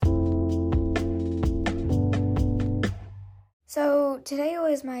today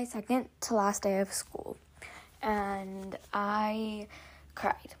was my second to last day of school, and I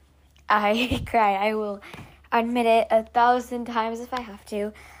cried. I cried. I will admit it 1,000 times if I have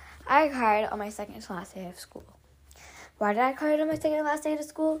to. I cried on my second to last day of school. Why did I cry on my second to last day of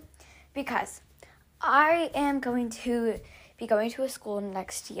school? Because I am going to be going to a school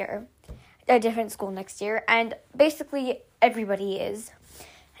next year, a different school next year, and basically everybody is.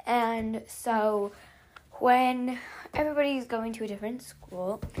 And so when everybody's going to a different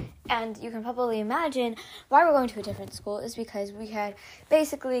school, and you can probably imagine why we're going to a different school is because we had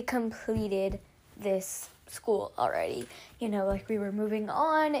basically completed this school already. Like we were moving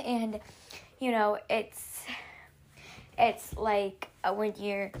on, and it's like when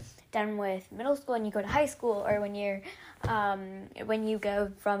you're done with middle school and you go to high school, or when you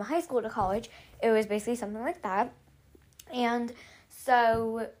go from high school to college, it was basically something like that. And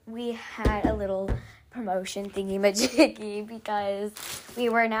so we had a little promotion thingy-majiggy because we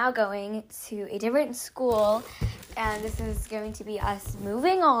were now going to a different school, and this is going to be us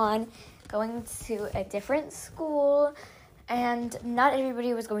moving on, going to a different school. And not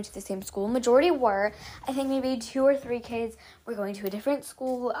everybody was going to the same school. Majority were. I think maybe 2 or 3 kids were going to a different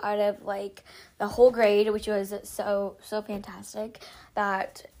school out of like the whole grade, which was so fantastic.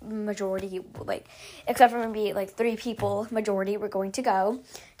 That majority, except for maybe 3 people, majority were going to go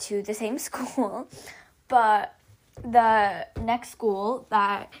to the same school. But the next school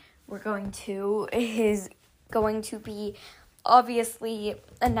that we're going to is going to be obviously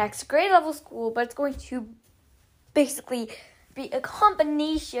a next grade level school, but it's going to basically be a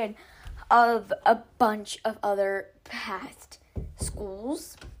combination of a bunch of other past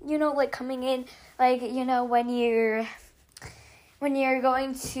schools, coming in, when you're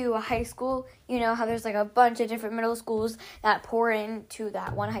going to a high school, how there's a bunch of different middle schools that pour into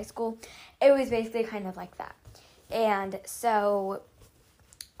that one high school. It was basically kind of like that. And so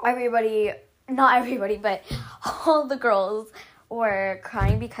not everybody, but all the girls were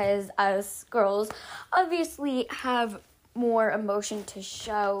crying because us girls obviously have more emotion to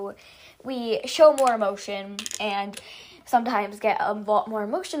show. We show more emotion and sometimes get a lot more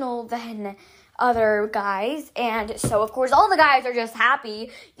emotional than other guys. And so, of course, all the guys are just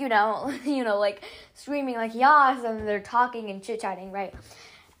happy, screaming yas, and they're talking and chit-chatting, right?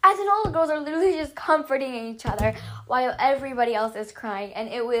 And then all the girls are literally just comforting each other while everybody else is crying. And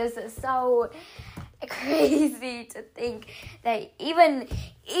it was so crazy to think that even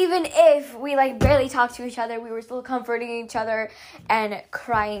if we barely talked to each other, we were still comforting each other and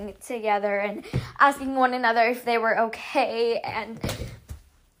crying together and asking one another if they were okay. And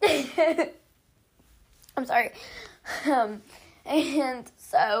I'm sorry. And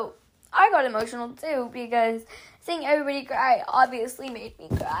so I got emotional too, because seeing everybody cry obviously made me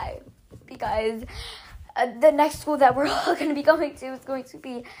cry, because the next school that we're all going to be going to is going to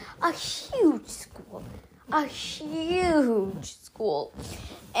be a huge school.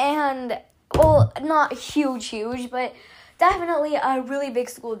 And, well, not huge, but definitely a really big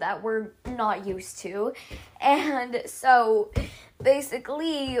school that we're not used to. And so,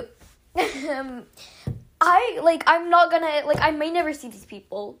 basically, I may never see these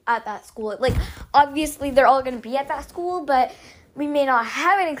people at that school. Obviously, they're all going to be at that school, but we may not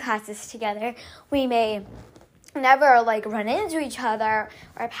have any classes together. We may never, run into each other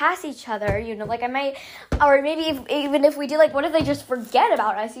or pass each other, I might, or maybe even if we do, what if they just forget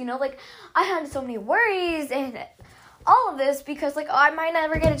about us, I had so many worries and all of this because, I might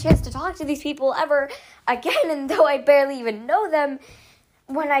never get a chance to talk to these people ever again, and though I barely even know them,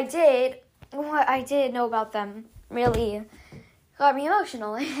 what I did know about them really got me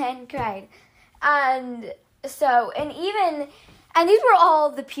emotional and cried. And so, and these were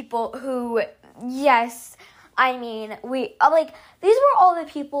all the people who, yes, these were all the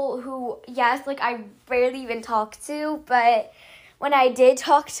people who, yes, I barely even talked to, but when I did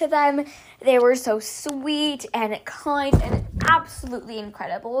talk to them, they were so sweet and kind and absolutely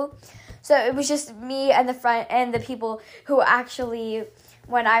incredible. So it was just me and the people who actually,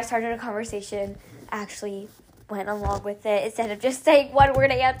 when I started a conversation, actually went along with it instead of just saying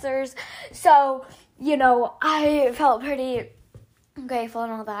one-word answers. So, I felt pretty grateful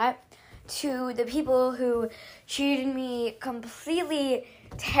and all that to the people who treated me completely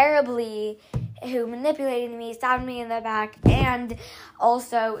terribly, who manipulated me, stabbed me in the back, and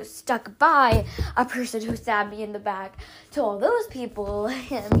also stuck by a person who stabbed me in the back. To all those people,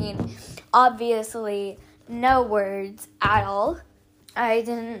 obviously, no words at all. I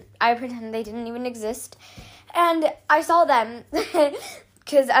pretend they didn't even exist. And I saw them,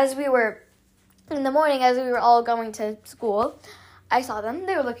 because as we were all going to school, I saw them.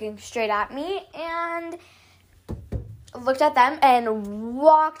 They were looking straight at me, and looked at them and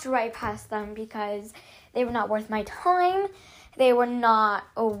walked right past them because they were not worth my time. They were not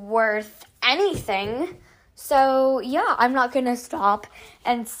worth anything. So, yeah, I'm not going to stop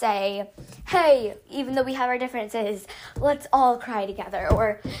and say, hey, even though we have our differences, let's all cry together.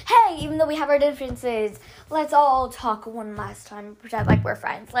 Or, hey, even though we have our differences, let's all talk one last time and pretend like we're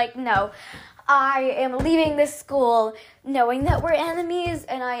friends. Like, no, I am leaving this school knowing that we're enemies,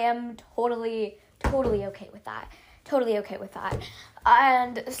 and I am totally okay with that. Totally okay with that.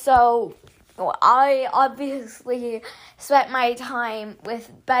 And so I obviously spent my time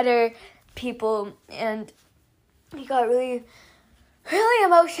with better people, and it got really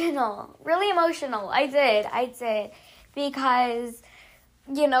emotional. Really emotional. I did. Because,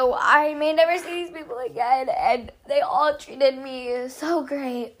 I may never see these people again, and they all treated me so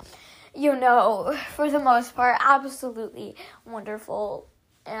great. For the most part, absolutely wonderful.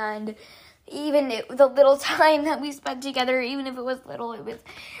 And even the little time that we spent together, even if it was little, it was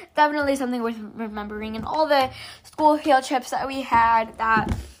definitely something worth remembering. And all the school field trips that we had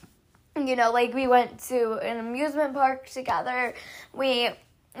that, we went to an amusement park together. We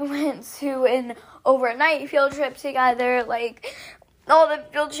went to an overnight field trip together. Like, all the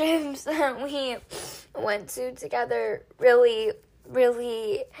field trips that we went to together really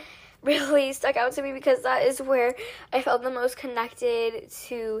stuck out to me, because that is where I felt the most connected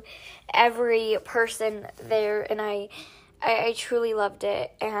to every person there, and I truly loved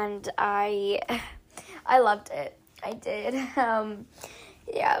it, and I loved it. I did.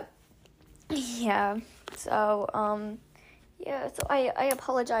 So I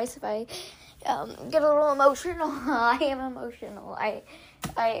apologize if I get a little emotional. I am emotional. I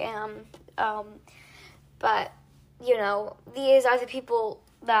am. But these are the people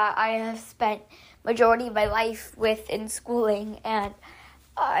that I have spent majority of my life with in schooling, and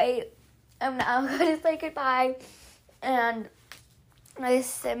I am now going to say goodbye, and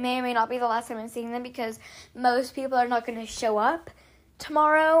this may or may not be the last time I'm seeing them, because most people are not going to show up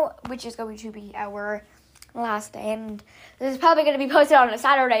tomorrow, which is going to be our last day, and this is probably going to be posted on a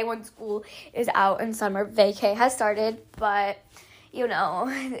Saturday when school is out and summer vacay has started, but,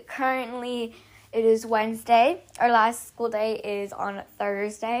 currently it is Wednesday. Our last school day is on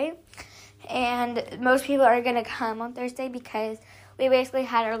Thursday. And most people are going to come on Thursday because we basically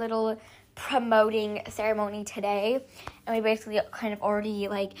had our little promoting ceremony today. And we basically kind of already,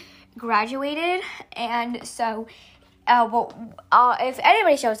 graduated. And so, if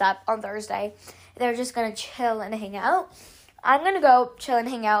anybody shows up on Thursday, they're just going to chill and hang out. I'm going to go chill and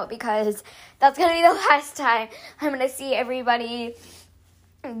hang out because that's going to be the last time I'm going to see everybody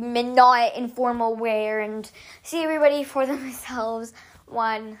not in formal wear and see everybody for themselves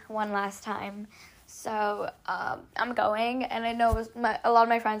one last time. So I'm going, and I know a lot of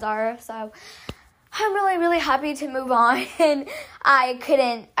my friends are, so I'm really happy to move on. And I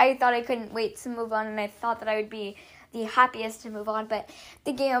thought I couldn't wait to move on, and I thought that I would be the happiest to move on, but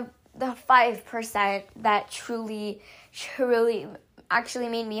thinking of the 5% that truly actually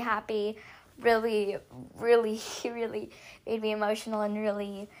made me happy really made me emotional and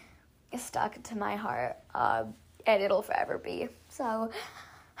really stuck to my heart, and it'll forever be. So,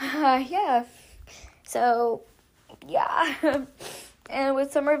 and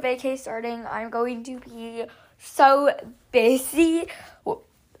with summer vacay starting, I'm going to be so busy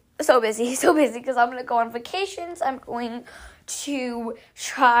because I'm going to go on vacations. I'm going to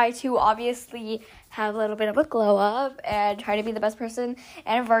try to obviously have a little bit of a glow up and try to be the best person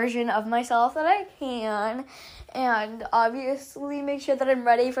and version of myself that I can, and obviously make sure that I'm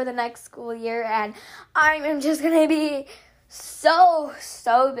ready for the next school year. And I'm just gonna be so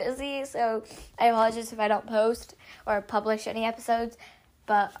busy, so I apologize if I don't post or publish any episodes,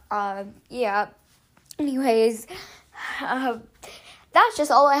 but anyways, that's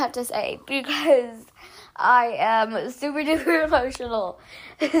just all I have to say, because I am super duper emotional.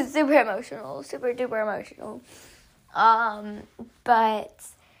 Super duper emotional. But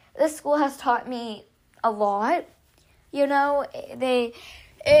this school has taught me a lot. It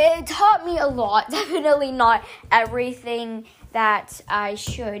taught me a lot. Definitely not everything that I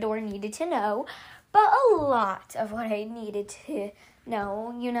should or needed to know, but a lot of what I needed to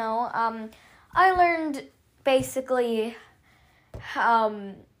know. I learned basically, I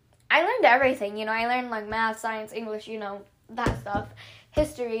learned everything, I learned math, science, English, that stuff,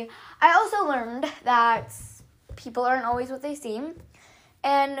 history. I also learned that people aren't always what they seem,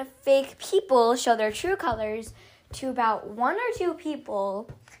 and fake people show their true colors to about 1 or 2 people,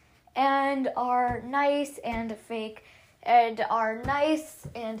 and are nice and fake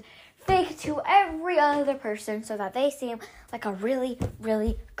to every other person, so that they seem like a really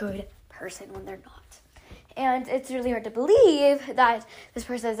good person when they're not. And it's really hard to believe that this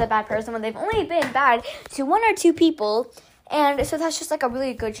person is a bad person when they've only been bad to 1 or 2 people. And so that's just like a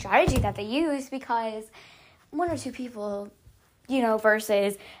really good strategy that they use, because 1 or 2 people,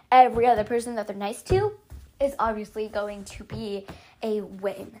 versus every other person that they're nice to is obviously going to be a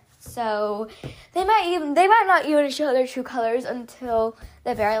win. So they might not even show their true colors until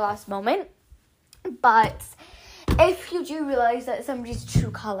the very last moment. But if you do realize that somebody's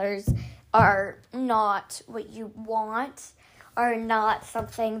true colors are not what you want, or not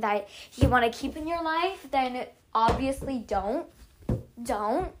something that you want to keep in your life, then obviously don't.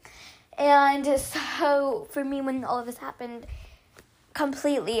 And so for me, when all of this happened,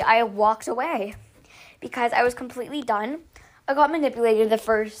 completely, I walked away because I was completely done. I got manipulated the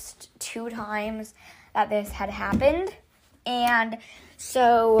first 2 times that this had happened. And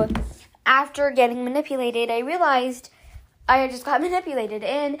so after getting manipulated, I realized I had just got manipulated.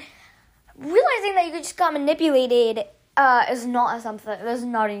 And realizing that you just got manipulated is not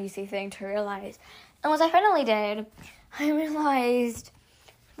an easy thing to realize. And once I finally did, I realized,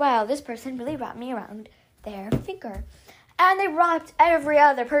 wow, this person really wrapped me around their finger. And they wrapped every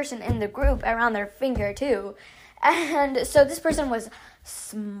other person in the group around their finger too. And so this person was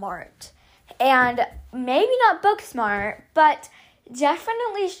smart. And maybe not book smart, but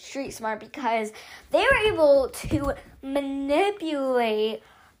definitely street smart, because they were able to manipulate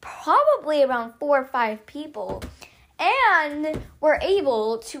probably around 4 or 5 people. And were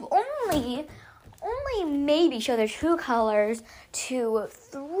able to only maybe show their true colors to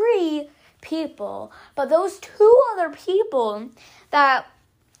 3 people. But those 2 other people that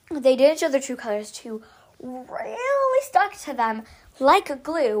they didn't show their true colors to really stuck to them like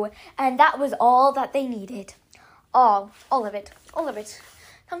glue. And that was all that they needed. All of it.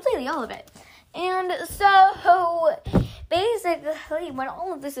 Completely all of it. And so basically when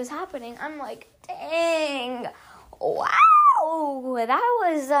all of this is happening, I'm like, dang, wow, that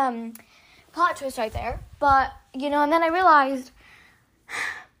was plot twist right there. But and then I realized,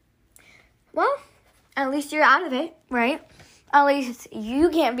 well, at least you're out of it, right? At least you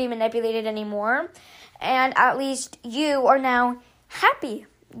can't be manipulated anymore, and at least you are now happy,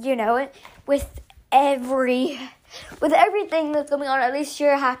 with everything that's going on. At least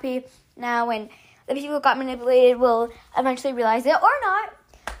you're happy now, and the people who got manipulated will eventually realize it, or not.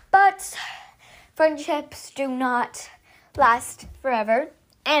 But friendships do not last forever.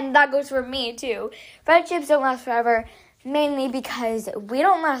 And that goes for me too. Friendships don't last forever, mainly because we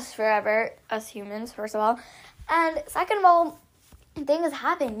don't last forever, us humans, first of all. And second of all, things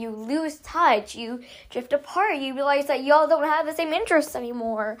happen. You lose touch. You drift apart. You realize that y'all don't have the same interests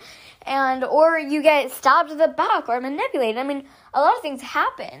anymore. Or you get stabbed in the back or manipulated. I mean, a lot of things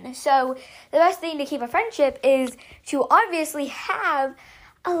happen. So the best thing to keep a friendship is to obviously have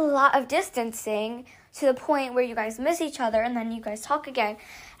a lot of distancing, to the point where you guys miss each other and then you guys talk again.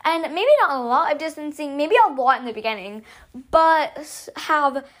 And maybe not a lot of distancing, maybe a lot in the beginning, but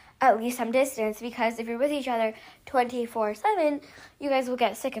have at least some distance, because if you're with each other 24/7, you guys will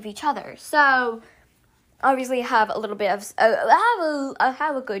get sick of each other. So obviously have a little bit of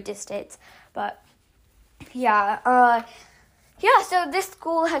have a good distance. But yeah, so this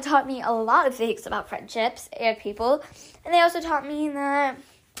school had taught me a lot of things about friendships and people, and they also taught me that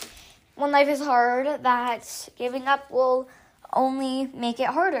when life is hard, that giving up will only make it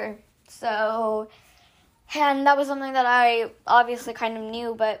harder. So, and that was something that I obviously kind of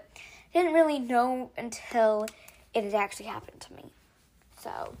knew, but didn't really know until it had actually happened to me.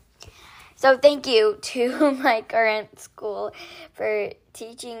 So thank you to my current school for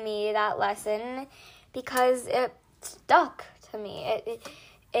teaching me that lesson, because it stuck to me.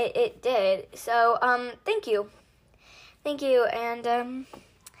 It did. So, thank you, and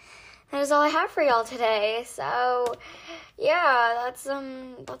that is all I have for y'all today. So, yeah, that's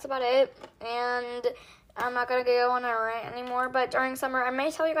about it. And I'm not gonna go on a rant anymore. But during summer, I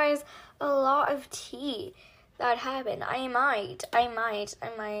may tell you guys a lot of tea that happened. I might. I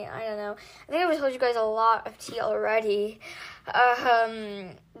don't know. I think I've told you guys a lot of tea already.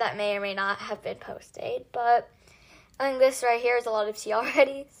 That may or may not have been posted. But I think this right here is a lot of tea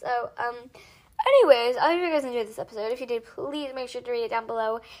already. So, anyways, I hope you guys enjoyed this episode. If you did, please make sure to read it down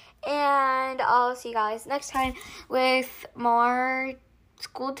below. And I'll see you guys next time with more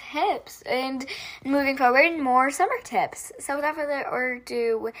school tips. And moving forward, more summer tips. So without further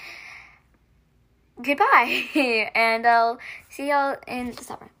ado, goodbye. And I'll see y'all in the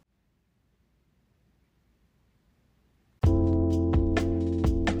summer.